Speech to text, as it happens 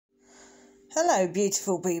Hello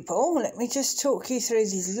beautiful people, let me just talk you through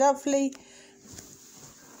these lovely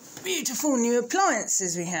beautiful new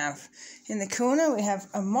appliances we have. In the corner we have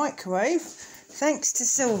a microwave, thanks to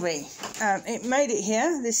Sylvie. It made it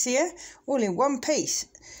here this year, all in one piece.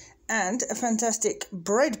 And a fantastic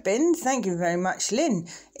bread bin, thank you very much Lynn.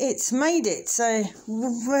 It's made it, so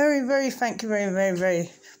very thank you very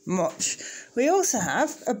much. We also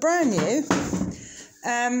have a brand new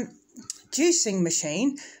juicing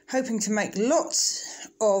machine, hoping to make lots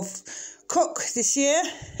of cock this year,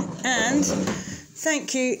 and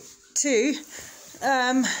thank you to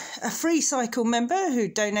a free cycle member who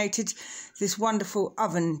donated this wonderful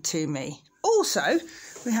oven to me. Also,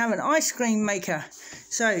 we have an ice cream maker,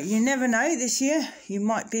 so you never know, this year you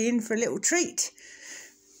might be in for a little treat.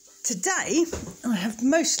 Today I have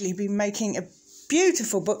mostly been making a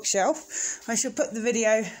beautiful bookshelf. I shall put the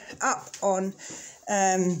video up on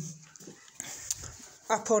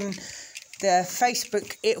the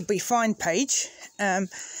Facebook It'll Be Fine page, and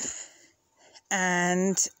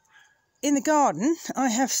in the garden I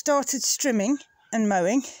have started trimming and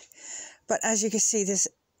mowing, but as you can see there's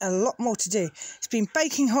a lot more to do. It's been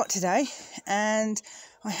baking hot today, and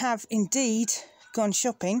I have indeed gone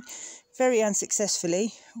shopping very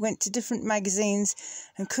unsuccessfully. Went to different magazines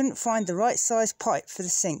and couldn't find the right size pipe for the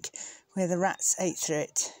sink where the rats ate through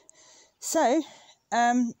it. So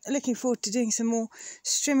looking forward to doing some more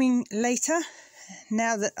trimming later,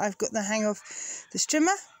 now that I've got the hang of the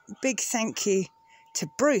strimmer. Big thank you to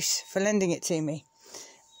Bruce for lending it to me.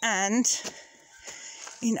 And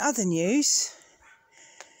in other news,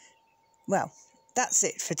 well, that's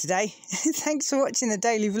it for today. Thanks for watching the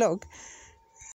daily vlog.